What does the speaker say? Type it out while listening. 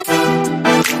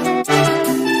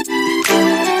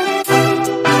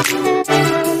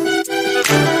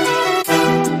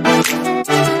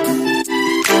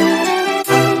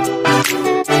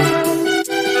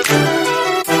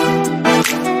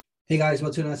guys,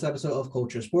 welcome to the next episode of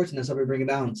Culture Sports. And that's what we're bringing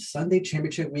down Sunday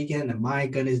championship weekend. And my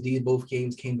goodness, these both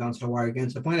games came down to the wire again.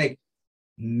 To the point like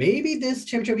maybe this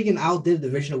championship weekend outdid the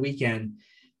divisional weekend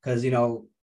because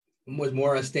was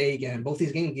more at stake. And both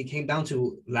these games came down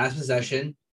to last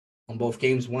possession on both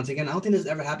games. Once again, I don't think this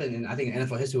has ever happened in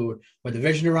NFL history where the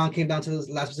divisional round came down to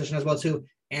the last possession as well too,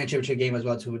 and championship game as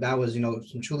well too. That was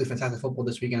some truly fantastic football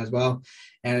this weekend as well.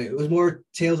 And it was more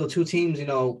tales of two teams,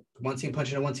 one team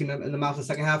punching one team in the mouth in the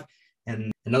second half,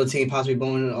 and another team possibly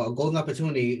blowing a golden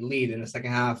opportunity lead in the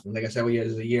second half. And like I said, every year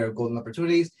is a year of golden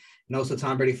opportunities. And also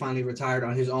Tom Brady finally retired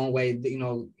on his own way. Even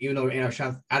though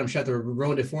Adam Schefter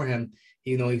ruined it for him,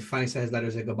 he finally said his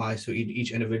letters and goodbyes to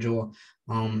each individual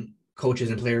coaches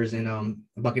and players in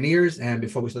Buccaneers. And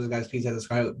before we start, guys, please hit the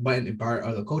subscribe button and part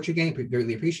of the culture game.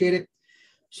 Greatly appreciate it.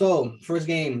 So, first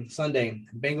game, Sunday,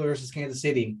 Bengals versus Kansas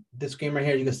City. This game right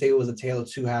here, you can say it was a tale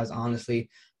of two halves, honestly.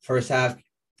 First half,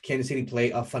 Kansas City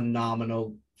played a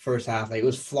phenomenal first half. Like, it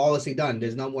was flawlessly done.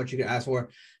 There's not much you can ask for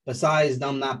besides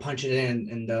them not punching it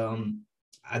in. And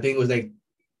I think it was like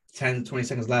 10, 20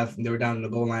 seconds left, and they were down in the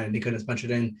goal line, and they couldn't punch it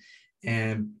in.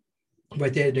 And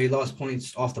right there, they lost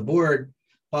points off the board.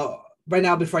 But right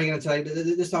now, before I get into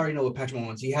this, already with Patrick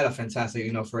Mahomes, he had a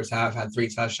fantastic, first half, had 3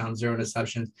 touchdowns, 0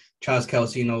 interceptions. Charles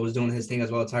Kelsey, was doing his thing as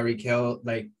well. Tyreek Hill,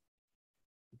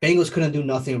 Bengals couldn't do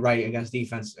nothing right against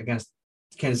defense against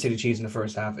Kansas City Chiefs in the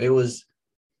first half. It was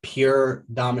pure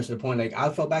dominance to the point. I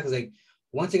felt back because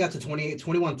once it got to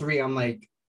 21-3, I'm like,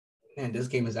 man, this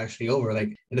game is actually over.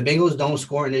 And the Bengals don't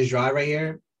score in this drive right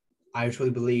here, I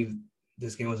truly believe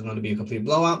this game was going to be a complete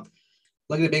blowout.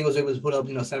 Luckily, the Bengals able to put up,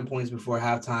 7 points before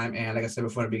halftime. And like I said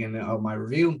before the beginning of my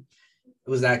review, it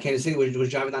was that Kansas City was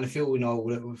driving down the field,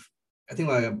 with I think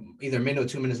either a minute or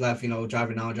 2 minutes left,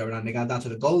 driving down. They got down to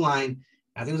the goal line.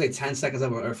 I think it was 10 seconds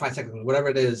left or 5 seconds, whatever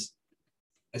it is.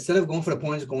 Instead of going for the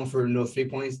points, going for 3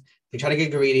 points, they try to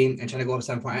get greedy and try to go up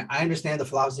 7 points. I understand the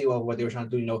philosophy of what they were trying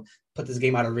to do, put this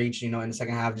game out of reach, in the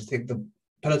second half, just take the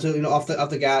pedal to, off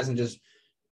the gas and just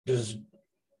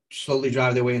slowly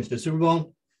drive their way into the Super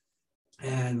Bowl.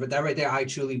 And with that right there, I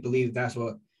truly believe that's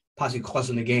what possibly cost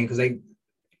them the game because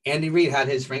Andy Reid had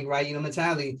his Frank Wright,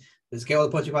 mentality. Just get all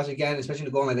the points you possibly get, especially in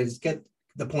the goal line. They just get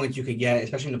the points you could get,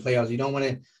 especially in the playoffs. You don't want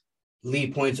to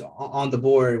leave points on the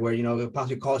board where, it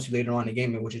possibly cost you later on in the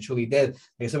game, which it truly did. Like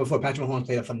I said before, Patrick Mahomes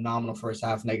played a phenomenal first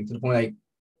half, to the point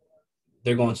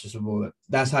they're going to the Super Bowl.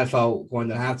 That's how I felt going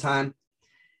to halftime.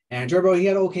 And Joe Burrow, he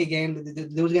had an okay game.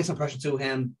 They was getting some pressure to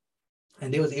him,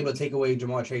 and they was able to take away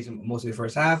Ja'Marr Chase in most of the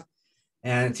first half.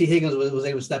 And T. Higgins was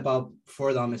able to step up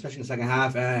for them, especially in the second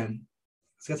half. And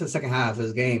let's get to the second half of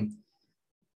this game.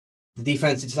 The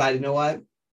defense decided, you know what?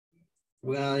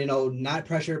 We're going to, not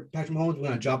pressure Patrick Mahomes. We're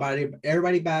going to drop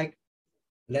everybody back,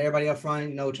 let everybody up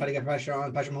front, try to get pressure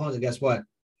on Patrick Mahomes. And guess what?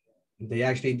 They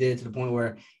actually did, to the point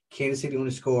where Kansas City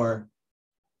only score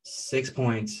 6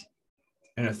 points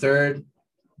in the third,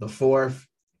 the fourth,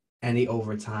 and the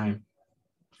overtime.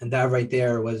 And that right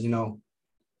there was,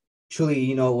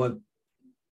 truly, what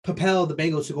propelled the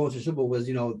Bengals to go into the Super Bowl was,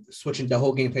 switching the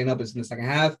whole game plan up in the second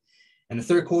half. And the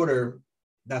third quarter,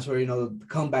 that's where, the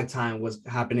comeback time was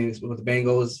happening with the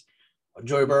Bengals.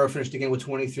 Joey Burrow finished the game with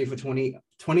 23 for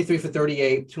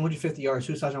 38, 250 yards,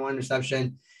 2 touchdowns, 1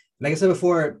 interception. Like I said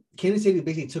before, Kansas City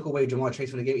basically took away Ja'Marr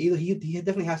Chase from the game. He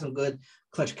definitely had some good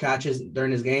clutch catches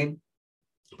during his game.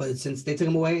 But since they took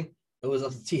him away, it was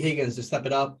up to T. Higgins to step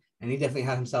it up. And he definitely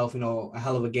had himself, a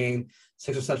hell of a game.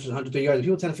 6 receptions, 103 yards.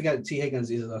 People tend to forget T.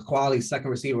 Higgins is a quality second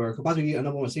receiver. Could possibly be a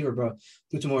number 1 receiver, bro.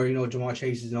 Due to more, Ja'Marr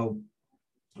Chase's,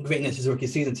 greatness his rookie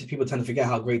season. People tend to forget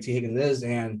how great T. Higgins is.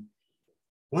 And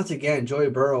once again, Joey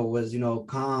Burrow was,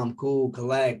 calm, cool,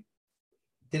 collect.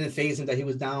 Didn't phase him that he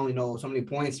was down, so many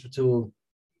points to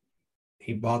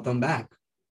he brought them back.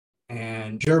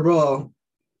 And Joey Burrow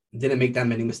didn't make that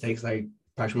many mistakes like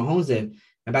Patrick Mahomes did.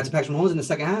 And back to Patrick Mahomes in the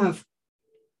second half,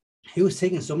 he was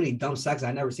taking so many dumb sacks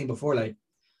I'd never seen before.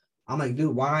 I'm like,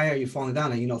 dude, why are you falling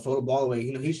down and, throw the ball away?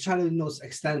 He's trying to,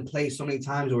 extend plays so many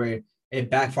times where it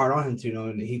backfired on him too,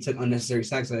 and he took unnecessary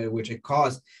sacks, which it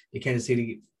caused the Kansas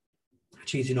City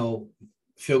Chiefs,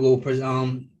 field goal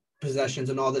possessions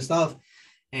and all this stuff.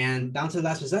 And down to the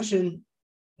last possession,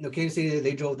 Kansas City,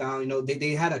 they drove down,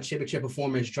 they had a chip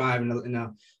performance drive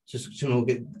just,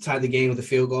 tie the game with a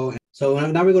field goal. So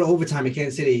now we go to overtime in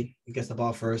Kansas City. He gets the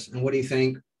ball first. And what do you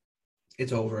think?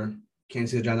 It's over.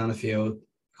 Kansas City drive down the field,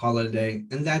 call it a day,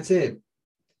 and that's it.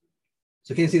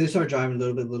 So Kansas City, they start driving a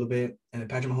little bit, and then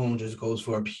Patrick Mahomes just goes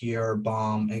for a pure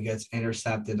bomb and gets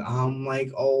intercepted. I'm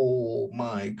like, oh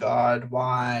my God,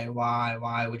 why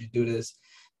would you do this?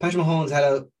 Patrick Mahomes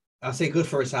had I'll say good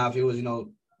first half. It was,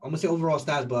 I'm gonna say overall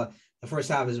stats, but The first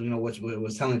half is, which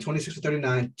was telling 26 for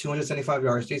 39, 275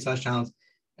 yards, 3 touchdowns,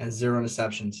 and 0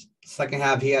 interceptions. Second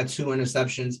half, he had 2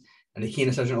 interceptions and a key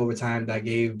interception overtime that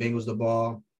gave Bengals the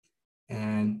ball.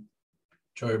 And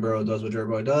Joey Burrow does what Joey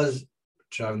Burrow does,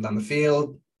 driving down the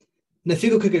field. And the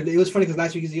field goal kicker, it was funny because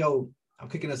last week he's, I'm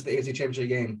kicking us to the AFC Championship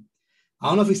game. I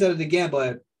don't know if he said it again,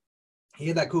 but he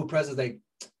had that cool presence like,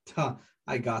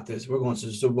 I got this. We're going to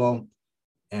the Super Bowl.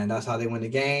 And that's how they win the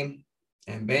game.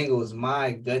 And Bengals,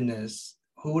 my goodness,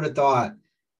 who would have thought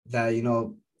that,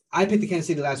 I picked the Kansas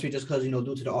City last week just because,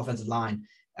 due to the offensive line.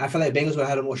 I feel like Bengals would have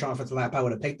had a more strong offensive line. I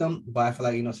probably would have picked them. But I feel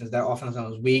like, since their offensive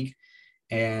line was weak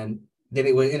and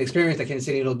they were inexperienced, that Kansas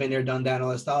City, been there, done that, and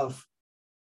all that stuff,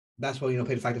 that's what,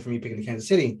 played a factor for me picking the Kansas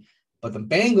City. But the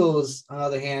Bengals, on the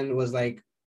other hand, was like,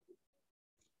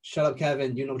 shut up,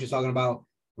 Kevin. You know what you're talking about.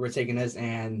 We're taking this.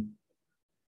 And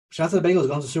shout out to the Bengals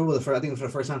going to the Super Bowl, for the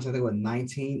first time since,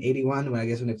 1981,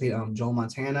 when they played Joe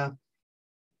Montana.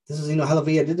 This is, hell of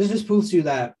a year. This just proves to you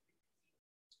that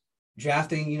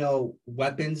drafting,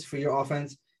 weapons for your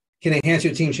offense can enhance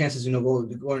your team chances,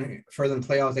 going further in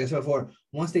playoffs. Like I said before,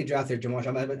 once they drafted Ja'Marr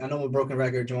Chase, I know with broken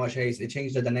record, Ja'Marr Chase, it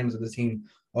changed the dynamics of the team.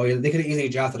 Or they could have easily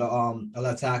drafted a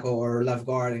left tackle or left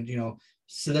guard and,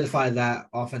 solidify that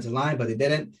offensive line, but they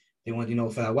didn't. They want,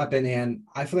 for that weapon. And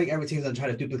I feel like every team's going to try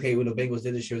to duplicate what the Bengals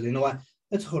did this year. You know what?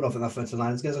 Let's hold off an offensive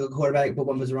line. Let's get a quarterback, put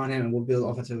weapons around him, and we'll build an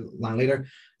offensive line later.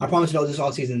 I promise you, this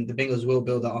offseason, the Bengals will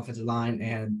build the offensive line.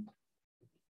 And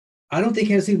I don't think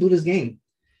Kansas City blew this game.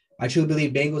 I truly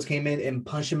believe Bengals came in and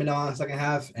punched him in the second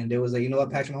half. And they was like, you know what,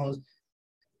 Patrick Mahomes,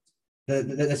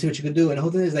 let's see what you can do. And the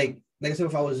whole thing is like I said,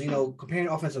 if I was, comparing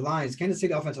offensive lines, Kansas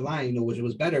City offensive line, which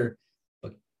was better,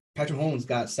 but Patrick Mahomes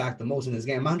got sacked the most in this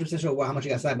game. I'm not 100% sure how much he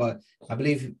got sacked, but I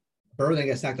believe Burrow didn't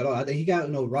get sacked at all. I think he got,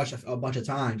 rushed a bunch of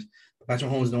times.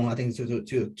 Patrick Mahomes, I think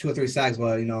two or three sacks,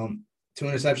 but, 2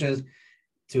 interceptions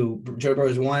to Joe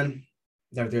Burrow's one.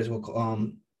 There's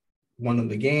won them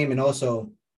the game. And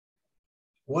also,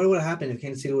 what would have happened if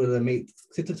Kansas City would have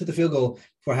took the field goal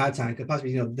for halftime? Could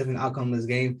possibly, different outcome of this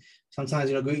game.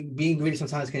 Sometimes, being greedy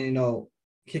sometimes can,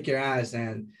 kick your ass.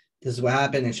 And this is what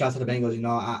happened. And shout out to the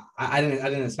Bengals. I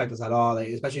didn't expect this at all. Like,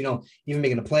 especially, even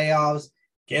making the playoffs,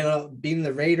 beating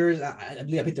the Raiders. I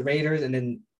believe I picked the Raiders, and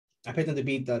then I picked them to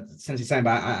beat the Tennessee Titans.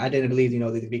 But I didn't believe,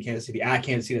 they could beat Kansas City. I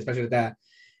can't see, especially with that.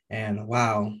 And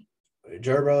wow,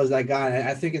 Joe Burrow is that guy.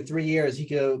 I think in 3 years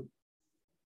he's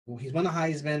won the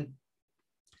Heisman,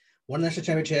 won the national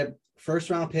championship, first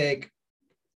round pick,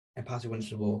 and possibly win the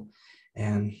Super Bowl.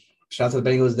 And shout out to the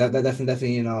Bengals. That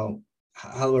definitely,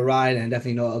 hell of a ride, and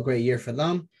definitely, a great year for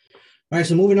them. All right,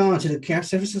 so moving on to the San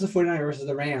Francisco 49ers versus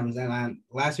the Rams. And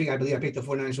last week, I believe I picked the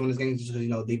 49ers to win this game just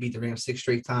because, they beat the Rams 6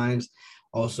 straight times.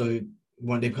 Also,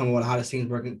 when they become one of the hottest teams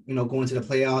working, going to the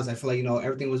playoffs, I feel like,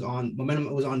 everything was on,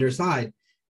 momentum was on their side,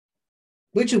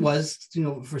 which it was,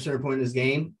 for a certain point in this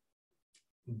game.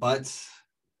 But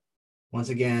once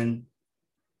again,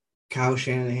 Kyle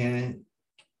Shanahan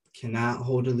cannot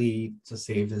hold the lead to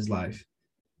save his life.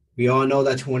 We all know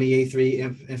that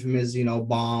 28-3 infamous,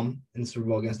 bomb in the Super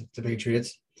Bowl against the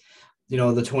Patriots. The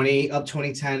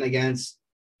 2010 against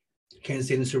Kansas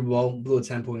City in the Super Bowl, blew a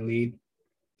 10-point lead.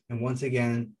 And once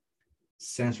again,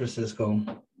 San Francisco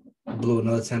blew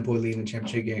another 10-point lead in the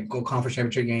championship game, conference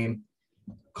championship game,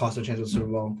 cost them a chance with the Super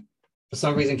Bowl. For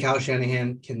some reason, Kyle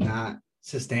Shanahan cannot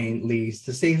sustain leads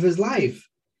to save his life.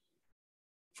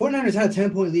 49ers had a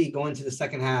 10-point lead going into the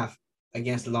second half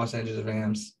against the Los Angeles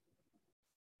Rams.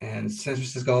 And San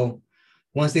Francisco,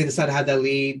 once they decided to have that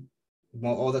lead,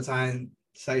 all the time,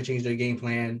 decided to change their game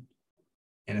plan,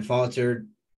 and it faltered.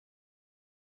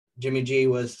 Jimmy G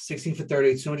was 16 for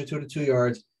 30, 222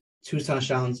 yards, 2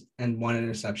 touchdowns, and 1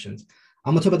 interception.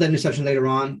 I'm going to talk about that interception later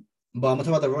on, but I'm going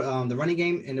to talk about the running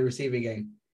game and the receiving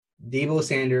game. Deebo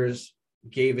Sanders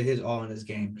gave it his all in this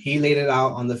game. He laid it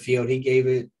out on the field. He gave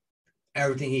it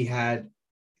everything he had,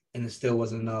 and it still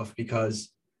wasn't enough because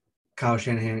Kyle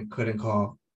Shanahan couldn't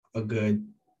call a good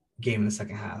game in the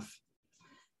second half.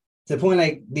 To the point,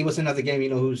 like, Deebo Sanders after the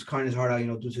game, who's crying his heart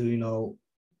out, due to,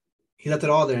 he left it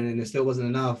all there, and it still wasn't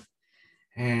enough.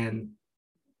 And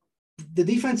the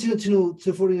defense, to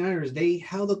 49ers, they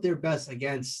held up their best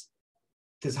against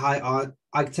this high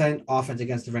octane offense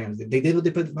against the Rams. They did what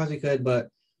they possibly could, but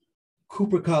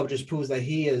Cooper Kupp just proves that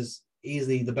he is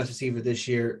easily the best receiver this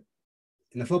year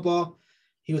in the football.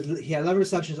 He had 11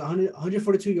 receptions,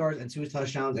 142 yards, and 2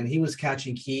 touchdowns, and he was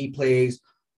catching key plays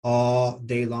all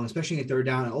day long, especially in third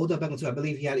down. And Odell Beckham too, I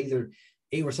believe he had either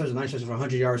 8 receptions or 9 receptions for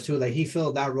 100 yards too. Like, he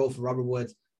filled that role for Robert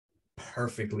Woods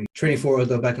perfectly. Trading for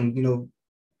Odell Beckham,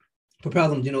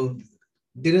 propelled him.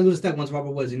 They didn't lose a step once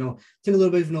Robert Woods, took a little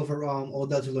bit, for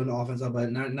Odell to learn the offense up,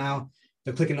 but now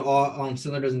they're clicking all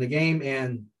cylinders in the game,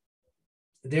 and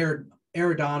their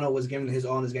Aradano was giving his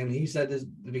all in this game. And he said this at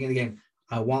the beginning of the game,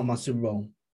 I want my Super Bowl.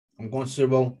 I'm going to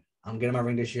Super Bowl. I'm getting my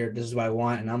ring this year. This is what I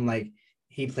want. And I'm like,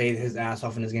 he played his ass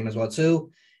off in this game as well,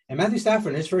 too. And Matthew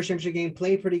Stafford in his first championship game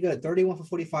played pretty good. 31 for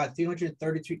 45,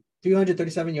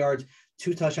 337 yards,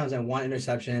 2 touchdowns, and 1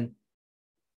 interception.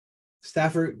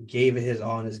 Stafford gave it his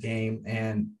all in this game.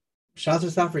 And shout out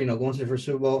to Stafford, going to the first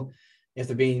Super Bowl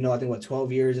after being, I think,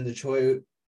 12 years in Detroit,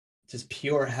 just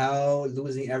pure hell,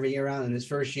 losing every year round in his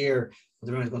first year.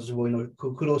 The Rams going to Super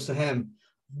Bowl, kudos to him.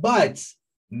 But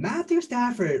Matthew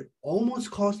Stafford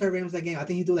almost cost the Rams that game. I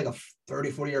think he threw like a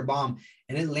 30, 40-yard bomb,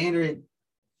 and it landed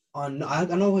on, I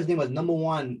don't know what his name was, number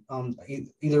one.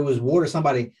 Either it was Ward or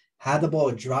somebody had the ball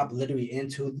drop literally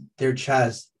into their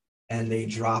chest, and they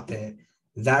dropped it.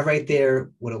 That right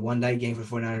there would have won that game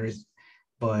for 49ers.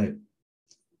 But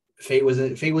fate was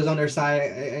on their side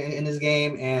in this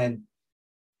game, and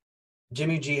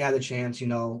Jimmy G had a chance,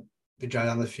 to drive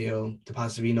down the field to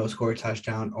possibly, score a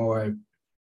touchdown or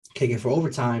kick it for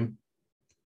overtime.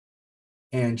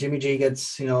 And Jimmy G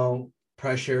gets,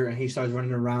 pressure, and he starts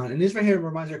running around. And this right here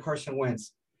reminds me of Carson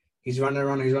Wentz. He's running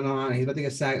around, he's about to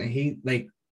get sacked, and he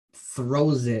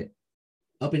throws it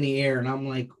up in the air. And I'm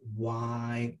like,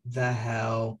 why the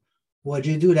hell would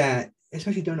you do that?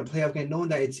 Especially during a playoff game, knowing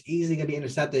that it's easily gonna be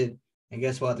intercepted. And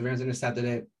guess what? The Rams intercepted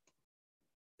it.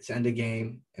 It's the end of the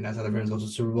game, and that's how the Rams go to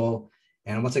the Super Bowl.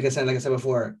 And once again, like I said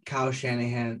before, Kyle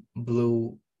Shanahan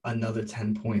blew another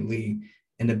 10-point lead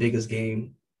in the biggest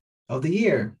game of the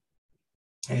year.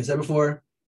 And I said before,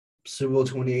 Super Bowl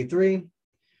 28-3, a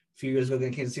few years ago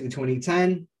against Kansas City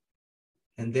 2010,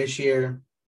 and this year,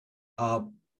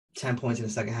 10 points in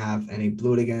the second half, and he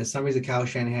blew it again. For some reason, Kyle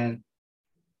Shanahan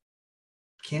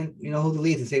can't, hold the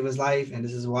lead to save his life, and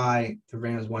this is why the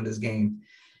Rams won this game.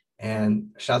 And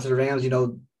shout out to the Rams,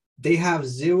 they have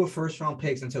 0 first-round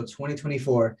picks until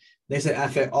 2024. They said,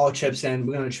 F it, all chips in.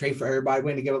 We're going to trade for everybody.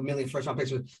 We're going to give up $1 million first-round picks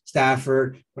with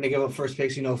Stafford. We're going to give up first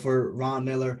picks, for Ron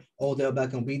Miller, Odell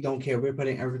Beckham. We don't care. We're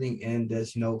putting everything in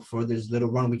this, for this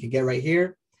little run we can get right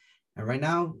here. And right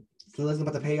now, it's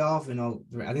about to pay off. I think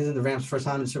it's the Rams' first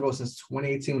time in the Super Bowl since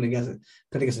 2018 when they got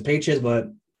against the Patriots. But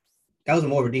that was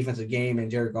more of a defensive game,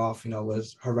 and Jared Goff,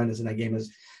 was horrendous in that game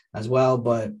as well.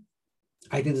 But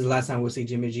I think this is the last time we'll see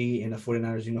Jimmy G in the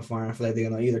 49ers uniform. I feel like they're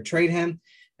going to either trade him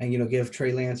and, give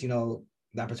Trey Lance, the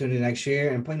opportunity next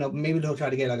year. And, maybe they'll try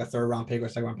to get like a 3rd-round pick or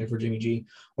 2nd-round pick for Jimmy G.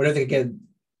 Whatever they get,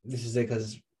 this is it.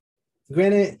 Because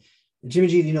granted, Jimmy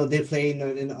G, did play in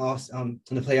the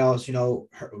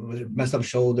playoffs, messed up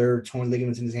shoulder, torn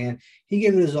ligaments in his hand. He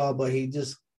gave it his all, but he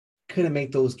just couldn't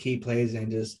make those key plays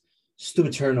and just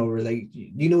stupid turnovers. Like,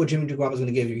 what Jimmy G was going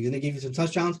to give you. He's going to give you some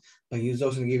touchdowns, but he was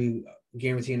also going to give you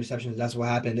guaranteed interceptions. That's what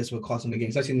happened. This would cost him the game,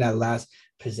 especially in that last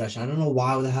possession. I don't know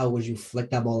why the hell would you flick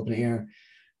that ball up in the air.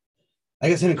 I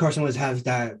guess him and Carson Wentz have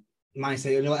that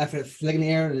mindset, after flicking the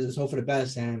air, just hope for the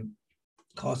best, and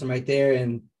cost him right there.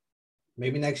 And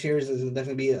maybe next year is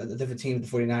definitely be a different team with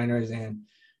the 49ers, and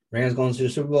Rams going to the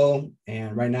Super Bowl.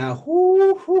 And right now,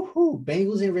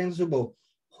 Bengals and Rams Super Bowl.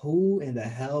 Who in the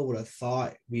hell would have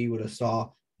thought we would have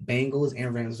saw Bengals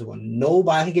and Rams Super Bowl?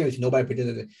 Nobody, I can guarantee nobody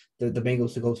predicted the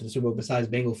Bengals to go to the Super Bowl besides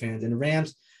Bengal fans. And the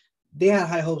Rams, they had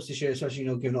high hopes this year, especially,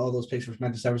 given all those picks from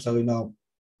Matthew Stafford. So,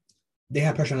 they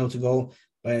had pressure on them to go.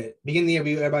 But beginning of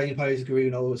the year, everybody probably agree,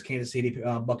 it was Kansas City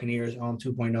Buccaneers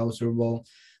 2.0 Super Bowl,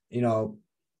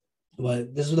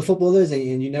 But this is what the football is,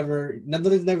 and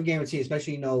nothing's never guaranteed,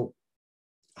 especially,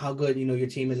 how good, your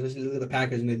team is. Look at the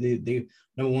Packers, and they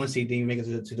number 1 seed, didn't make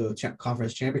it to the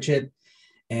conference championship.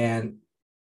 And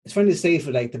it's funny to say,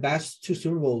 for the past 2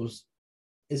 Super Bowls,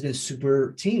 it's been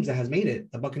super teams that has made it.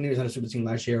 The Buccaneers had a super team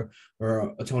last year,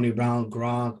 or Tony Brown,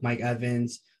 Gronk, Mike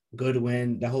Evans,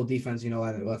 Goodwin, that whole defense,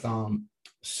 with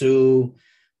Sue,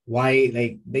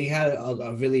 White, they had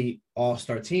a really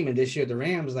all-star team. And this year, the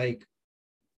Rams, a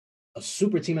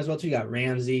super team as well too. You got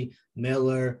Ramsey,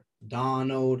 Miller,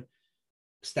 Donald,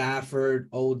 Stafford,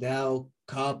 Odell,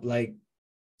 Cup.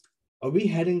 Are we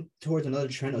heading towards another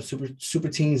trend of super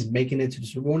teams making it to the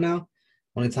Super Bowl now?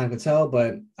 Only time can tell.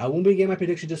 But I won't be getting my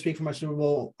prediction this week for my Super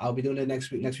Bowl. I'll be doing it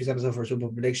next week's episode for a Super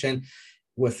Bowl prediction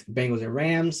with Bengals and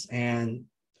Rams. And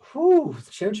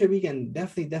championship weekend,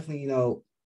 definitely,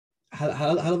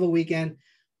 hell of a weekend.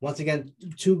 Once again,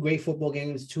 2 great football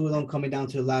games, 2 of them coming down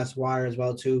to the last wire as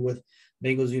well too, with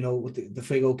Bengals, with the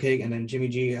field goal kick, and then Jimmy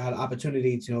G had an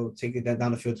opportunity to take it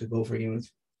down the field to go for a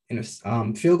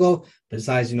field goal, but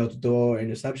decides, to throw an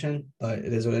interception. But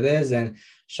it is what it is. And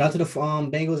shout out to the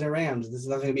Bengals and Rams. This is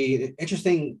definitely going to be an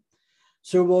interesting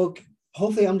Super Bowl.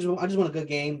 Hopefully, I just want a good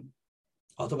game.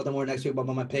 I'll talk about them more next week about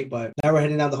my pick. But now we're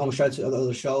heading down the home stretch of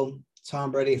the show.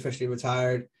 Tom Brady officially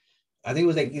retired. I think it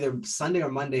was like either Sunday or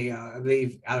Monday. I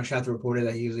believe Adam Schefter reported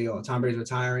that he was, Tom Brady's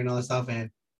retiring and all that stuff. And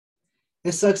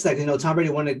it sucks that, Tom Brady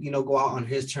wanted to, go out on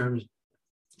his terms.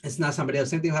 It's not somebody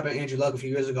else. Same thing happened to Andrew Luck a few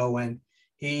years ago when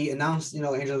he announced,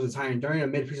 Andrew Luck was retiring during a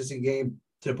mid-preseason game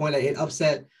to the point that it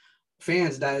upset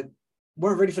fans that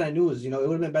weren't ready for that news. It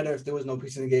would have been better if there was no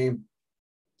preseason game.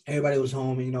 Everybody was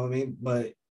home, you know what I mean?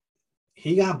 But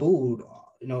he got booed.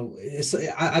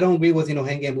 I don't agree with, him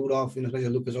getting booed off, especially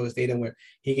at Lucas Oil Stadium where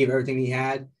he gave everything he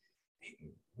had.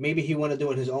 Maybe he wanted to do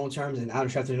it on his own terms, and Adam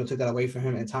Schefter, took that away from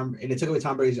him, and it took away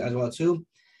Tom Brady as well too.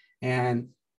 And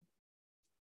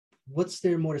what's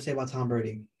there more to say about Tom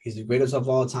Brady? He's the greatest of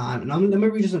all time. And let me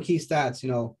read you some key stats,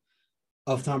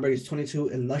 of Tom Brady's 22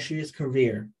 illustrious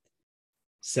career.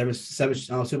 Seven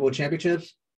Super Bowl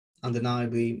championships.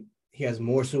 Undeniably, he has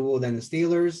more Super Bowl than the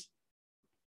Steelers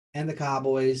and the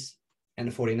Cowboys and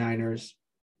the 49ers.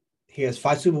 He has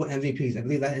 5 Super Bowl MVPs. I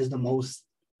believe that is the most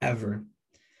ever.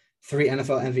 3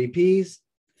 NFL MVPs,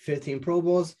 15 Pro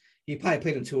Bowls. He probably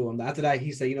played in 2 of them. After that,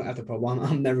 he said, after Pro Bowl,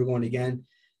 I'm never going again.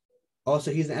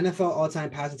 Also, he's the NFL all-time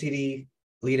passing TD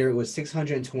leader with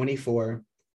 624.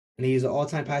 And he's the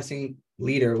all-time passing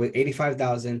leader with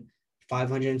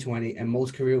 85,520 and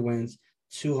most career wins,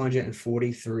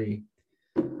 243.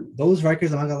 Those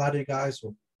records, I'm not going to lie to you guys,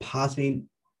 will possibly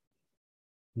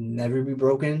never be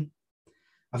broken.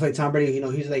 I feel like Tom Brady,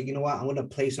 he's like, what? I'm going to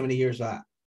play so many years that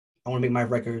I want to make my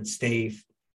record stay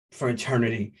for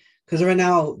eternity. Because right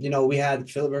now, we had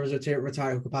Philip Rivers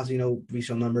retire, who could possibly, reach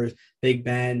some numbers. Big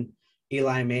Ben,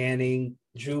 Eli Manning,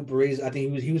 Drew Brees. I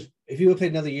think he was if he would play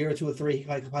another year or 2 or 3, he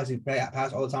could possibly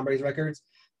pass all the Tom Brady's records.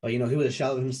 But, he was a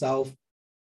shell of himself.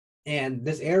 And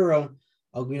this era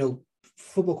of,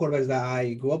 football quarterbacks that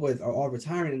I grew up with are all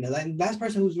retiring. And the last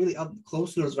person who's really up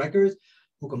close to those records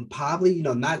who can probably,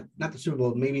 not the Super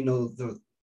Bowl, maybe, the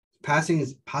passing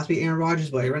is possibly Aaron Rodgers.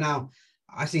 But right now,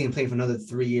 I see him playing for another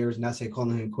 3 years, and that's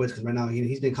calling him quits because right now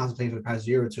he's been contemplating for the past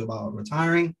year or 2 about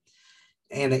retiring.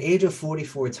 And at the age of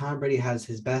 44, Tom Brady has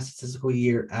his best statistical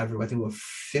year ever. I think with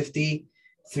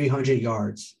 5,300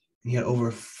 yards. He had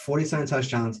over 47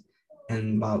 touchdowns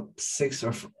and about 6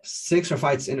 or 5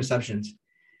 interceptions.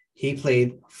 He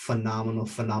played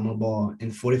phenomenal ball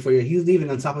in 44 years. He's leaving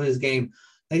on top of his game.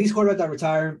 Like these quarterbacks that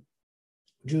retired,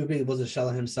 Drew Brees was a shell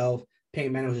of himself.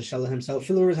 Peyton Manning was a shell of himself.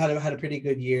 Philip Rivers had a pretty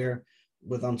good year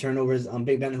with turnovers.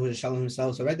 Big Ben, who was a shell of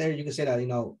himself. So right there, you can say that,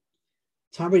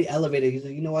 Tom Brady elevated. He's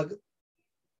like, you know what?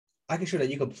 I can show that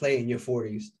you can play in your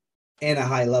 40s and a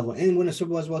high level and win a Super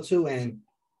Bowl as well too. And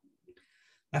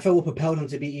I felt what propelled him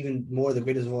to be even more the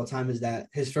greatest of all time is that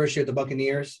his first year at the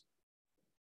Buccaneers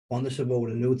won the Super Bowl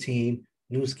with a new team,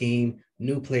 new scheme,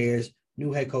 new players,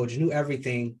 new head coach, new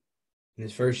everything. In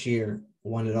his first year,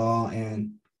 won it all.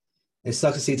 And it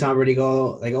sucks to see Tom Brady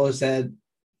go. Like I always said,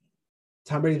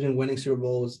 Tom Brady's been winning Super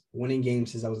Bowls, winning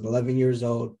games since I was 11 years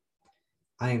old.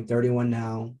 I am 31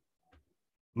 now.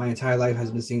 My entire life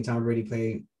has been seeing Tom Brady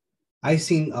play. I've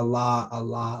seen a lot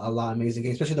amazing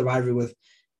games, especially the rivalry with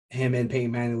him and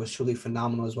Peyton Manning was truly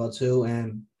phenomenal as well too.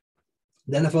 And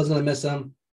the NFL is going to miss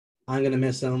him. I'm going to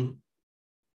miss him.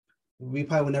 We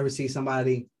probably will never see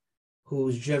somebody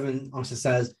who's driven on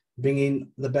success,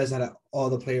 bringing the best out of all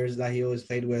the players that he always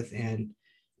played with. And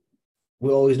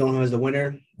we always know him as the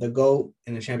winner, the GOAT,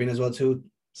 and the champion as well too.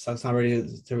 Sucks Tom Brady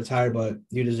to retire, but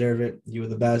you deserve it. You were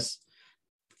the best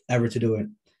ever to do it.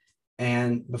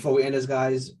 And before we end this,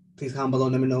 guys, please comment below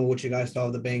and let me know what you guys thought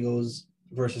of the Bengals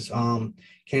versus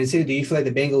Kansas City. Do you feel like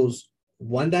the Bengals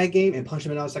won that game and punched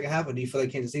them in the second half, or do you feel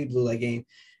like Kansas City blew that game?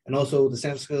 And also the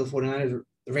San Francisco 49ers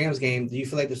Rams game, do you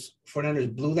feel like the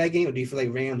 49ers blew that game, or do you feel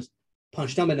like Rams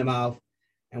punched them in the mouth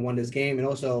and won this game? And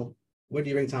also, where do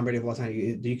you rank Tom Brady of all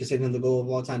time? Do you consider him the GOAT of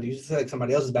all time? Do you feel like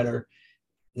somebody else is better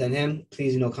than him?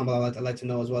 Please, comment below. I'd like to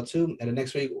know as well too. And the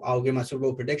next week, I'll give my Super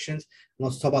Bowl predictions and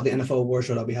also talk about the NFL award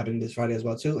show that'll be happening this Friday as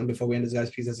well too. And before we end this,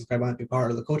 guys, please subscribe and be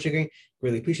part of the Culture Gang.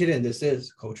 Really appreciate it. And this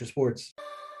is Culture Sports.